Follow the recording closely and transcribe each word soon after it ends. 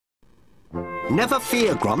Never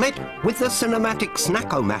fear, Gromit. With the Cinematic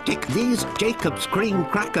Snack-O-Matic, these Jacob's Cream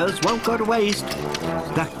Crackers won't go to waste.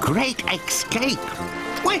 The Great Escape.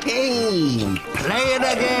 Whee! Play it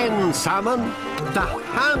again, Salmon. The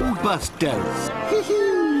Handbusters.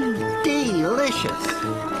 Delicious.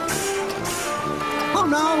 Oh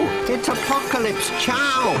no, it's Apocalypse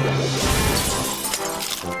Chow.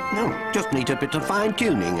 No, just need a bit of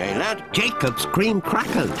fine-tuning, eh, lad? Jacob's Cream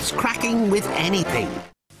Crackers, cracking with anything.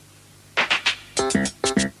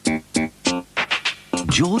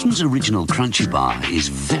 Jordan's original Crunchy Bar is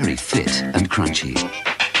very fit and crunchy.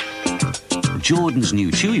 Jordan's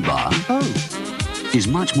new Chewy Bar is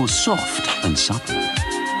much more soft and supple.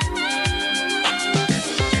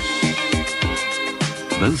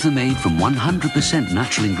 Both are made from 100%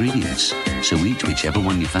 natural ingredients, so eat whichever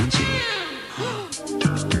one you fancy.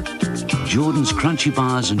 Jordan's Crunchy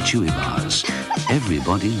Bars and Chewy Bars.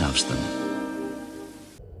 Everybody loves them.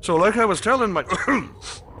 So like I was telling my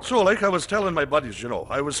buddies, you know,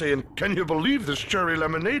 I was saying, can you believe this cherry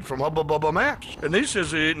lemonade from Hubba Bubba Max? And they says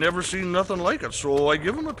they ain't never seen nothing like it, so I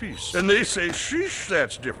give them a piece. And they say, sheesh,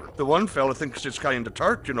 that's different. The one fella thinks it's kind of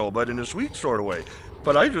tart, you know, but in a sweet sort of way.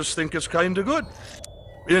 But I just think it's kind of good.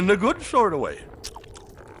 In the good sort of way.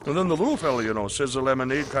 And then the little fella, you know, says the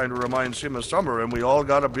lemonade kind of reminds him of summer, and we all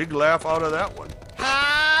got a big laugh out of that one.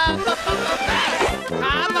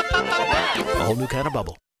 A whole new kind of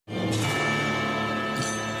bubble.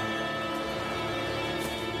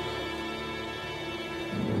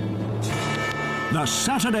 The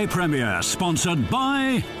Saturday premiere, sponsored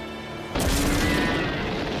by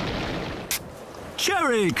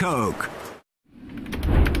Cherry Coke.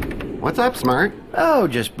 What's up, Smart? Oh,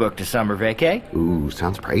 just booked a summer vacay. Ooh,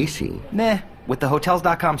 sounds pricey. Nah, with the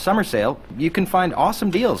Hotels.com summer sale, you can find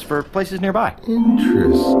awesome deals for places nearby.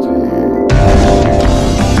 Interesting.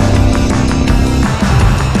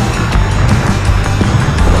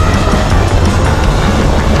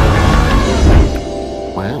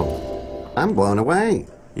 Wow, I'm blown away.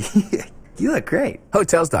 You look great.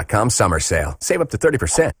 Hotels.com summer sale. Save up to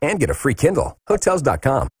 30% and get a free Kindle.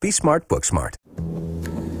 Hotels.com. Be smart, book smart.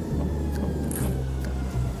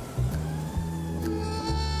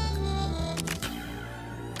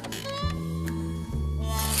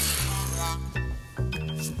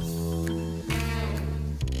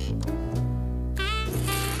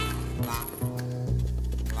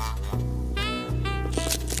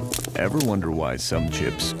 Ever wonder why some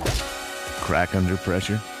chips crack under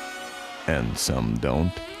pressure and some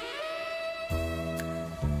don't?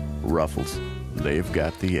 Ruffles, they've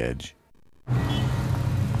got the edge.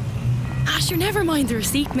 Sure, never mind the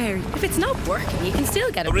receipt, Mary. If it's not working, you can still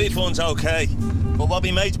get a refund's okay. But what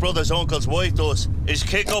me mate's brother's uncle's wife does is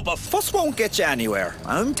kick up a fuss won't get you anywhere.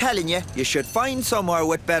 I'm telling you, you should find somewhere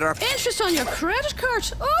with better interest on your credit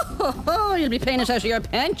card. Oh, you'll be paying it out of your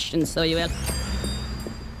pension, so you will.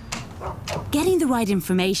 Getting the right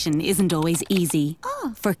information isn't always easy.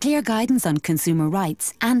 For clear guidance on consumer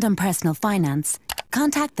rights and on personal finance,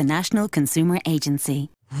 contact the National Consumer Agency.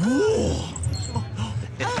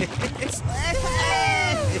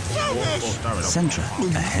 Centra,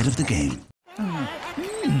 ahead of the game.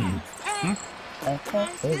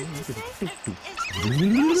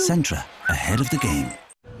 Centra, ahead of the game.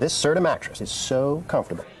 This Serta mattress is so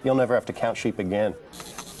comfortable, you'll never have to count sheep again.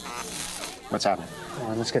 What's happening? Come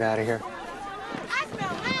on, let's get out of here.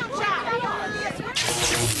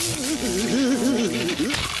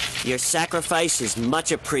 Your sacrifice is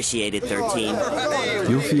much appreciated, 13.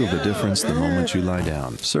 You'll feel the difference the moment you lie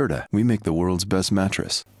down. Serta, we make the world's best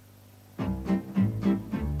mattress.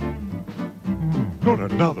 Not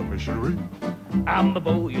another missionary. I'm the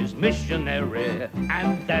Bowyer's missionary,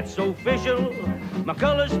 and that's official. My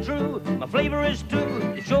color's true, my flavor is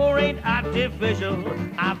too. It sure ain't artificial.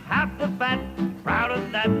 I've half the fat, proud of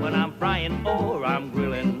that when I'm frying or I'm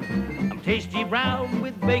grilling. I'm tasty brown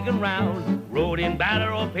with bacon round, rolled in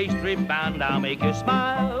batter or pastry bound. I'll make you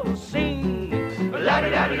smile, sing,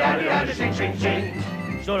 la-di-da-di-da-di-da, sing, sing, sing.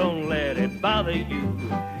 So don't let it bother you.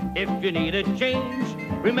 If you need a change,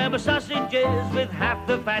 remember sausages with half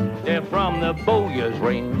the fat. They're from the Bowyer's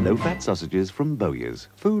range. Low-fat sausages from Bowyer's.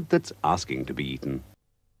 Food that's asking to be eaten.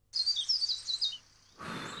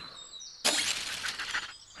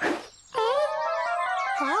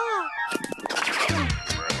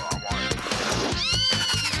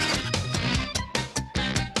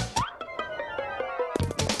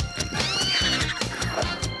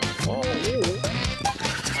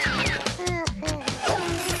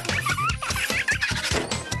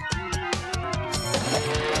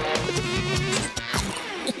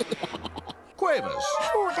 Quavers.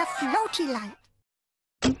 Oh, the floaty light.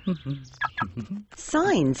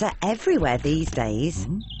 Signs are everywhere these days.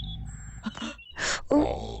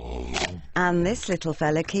 Ooh. And this little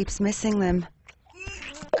fella keeps missing them.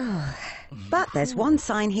 But there's one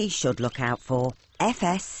sign he should look out for.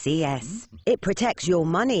 FSCS. It protects your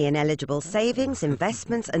money in eligible savings,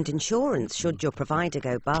 investments and insurance should your provider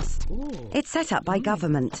go bust. It's set up by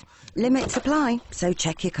government. Limits apply, so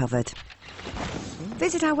check you're covered.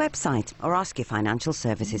 Visit our website or ask your financial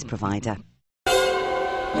services provider.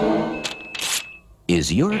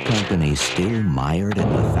 Is your company still mired in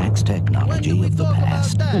the fax technology of the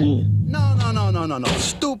past? No.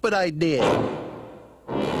 Stupid idea.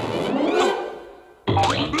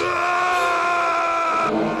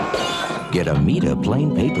 Get a Mita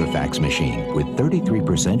plain paper fax machine with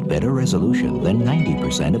 33% better resolution than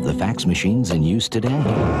 90% of the fax machines in use today.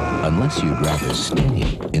 Unless you'd rather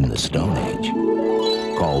stay in the Stone Age.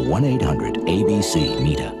 Call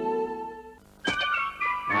 1-800-ABC-MITA.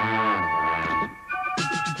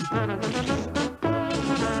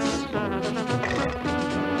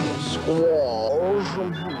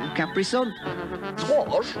 Squash. Capri Sun.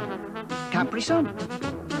 Squash. Capri Sun.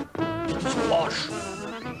 Squash.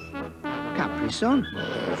 Capri Sun.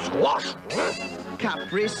 Squash.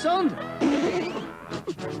 Capri Sun.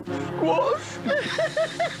 Squash.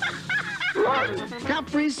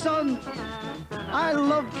 Capri Sun. I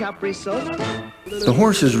love Capri Sun. The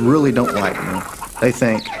horses really don't like me. They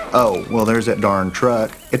think, oh, well, there's that darn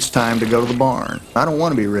truck. It's time to go to the barn. I don't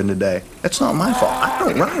want to be ridden today. That's not my fault. I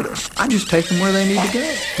don't ride them. I just take them where they need to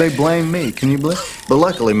go. They blame me. Can you believe? But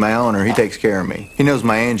luckily, my owner, he takes care of me. He knows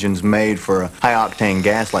my engine's made for a high-octane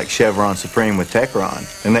gas like Chevron Supreme with Techron.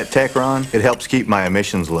 And that Techron, it helps keep my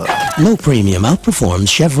emissions low. Low premium outperforms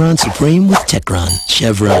Chevron Supreme with Techron.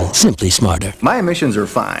 Chevron, simply smarter. My emissions are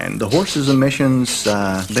fine. The horse's emissions,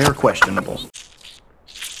 they're questionable.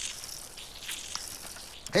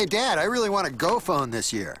 Hey, Dad, I really want a Go phone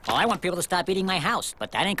this year. Well, I want people to stop eating my house,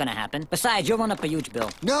 but that ain't gonna happen. Besides, you'll run up a huge bill.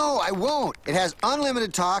 No, I won't. It has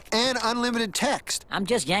unlimited talk and unlimited text. I'm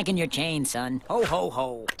just yanking your chain, son. Ho, ho,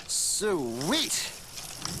 ho. Sweet.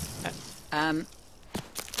 Oh,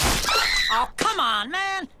 come on,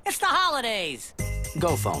 man. It's the holidays.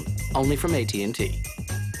 Go phone, only from AT&T.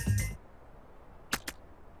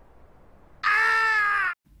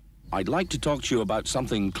 I'd like to talk to you about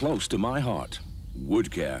something close to my heart.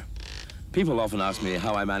 Wood care. People often ask me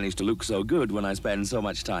how I manage to look so good when I spend so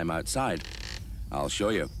much time outside. I'll show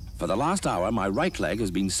you. For the last hour, my right leg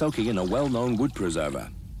has been soaking in a well-known wood preserver.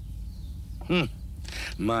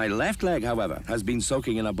 My left leg, however, has been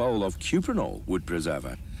soaking in a bowl of Cuprinol wood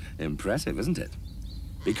preserver. Impressive, isn't it?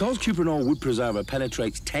 Because Cuprinol wood preserver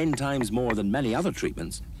penetrates 10 times more than many other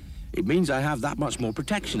treatments, it means I have that much more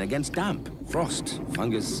protection against damp, frost,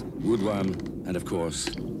 fungus, woodworm, and of course,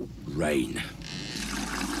 rain.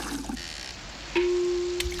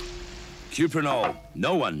 Cuprinol.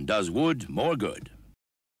 No one does wood more good.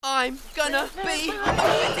 I'm gonna be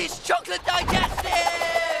with this chocolate digestive!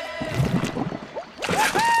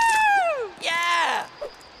 Yeah!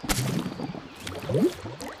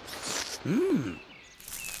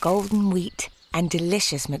 Golden wheat and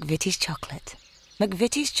delicious McVitie's chocolate.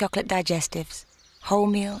 McVitie's chocolate digestives,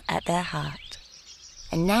 wholemeal at their heart.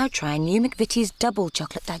 And now try new McVitie's double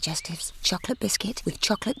chocolate digestives. Chocolate biscuit with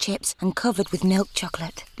chocolate chips and covered with milk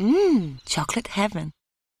chocolate. Chocolate heaven.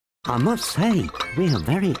 I must say, we are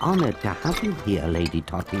very honoured to have you here, Lady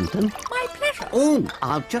Tottington. My pleasure. Oh,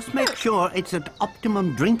 I'll just make sure it's at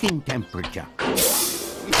optimum drinking temperature. Gosh!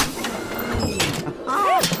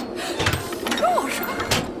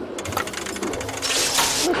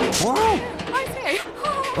 Whoa! I say.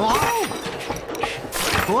 Oh!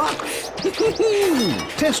 What?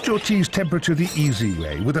 Test your tea's temperature the easy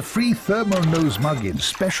way with a free thermal nose mug in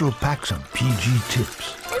special packs and PG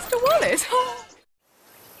tips. Mr. Wallace.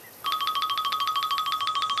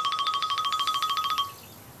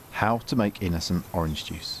 How to make innocent orange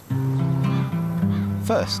juice.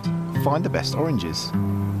 First, find the best oranges,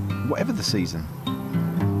 whatever the season.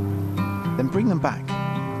 Then bring them back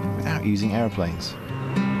without using aeroplanes.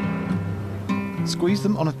 Squeeze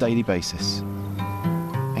them on a daily basis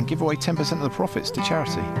and give away 10% of the profits to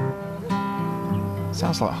charity.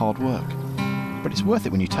 Sounds like hard work, but it's worth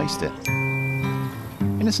it when you taste it.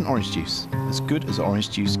 Innocent orange juice, as good as orange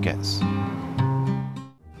juice gets.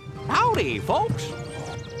 Howdy, folks.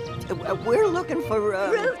 We're looking for,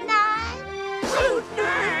 Route 9! Route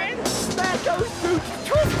 9! That goes through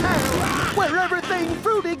Twist Town, where everything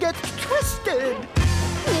fruity gets twisted!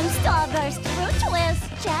 New Starburst fruit twist,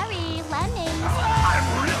 cherry, lemon. I'm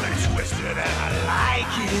really twisted and I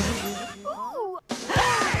like it! Ooh.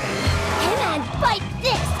 Hey man, bite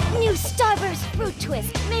this! New New Starburst Fruit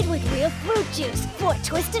Twist, made with real fruit juice. 4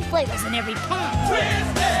 twisted flavors in every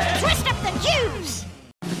pan. Twist up the juice!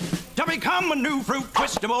 To become a new fruit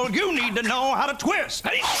twistable, you need to know how to twist.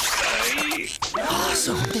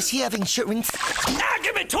 Awesome. Does he have insurance? Now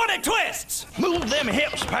give me 20 twists. Move them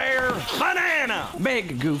hips, pair. Banana.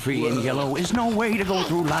 Big, goofy, and yellow is no way to go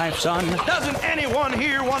through life, son. Doesn't anyone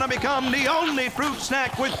here want to become the only fruit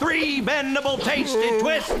snack with 3 bendable, tasty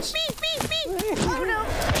twists? Beep, beep, beep. Oh, no.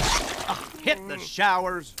 Hit the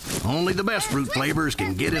showers. Only the best fruit flavors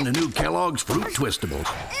can get into new Kellogg's Fruit Twistables.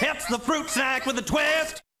 Hits the fruit snack with a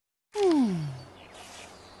twist.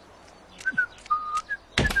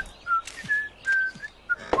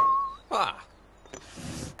 Ah.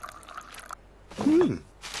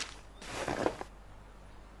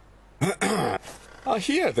 I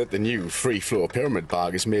hear that the new free flow pyramid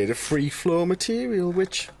bag is made of free flow material,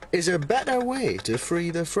 which is a better way to free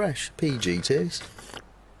the fresh PG taste.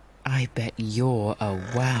 I bet you're a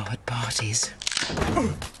wow at parties.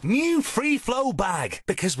 New free flow bag,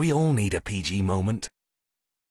 because we all need a PG moment.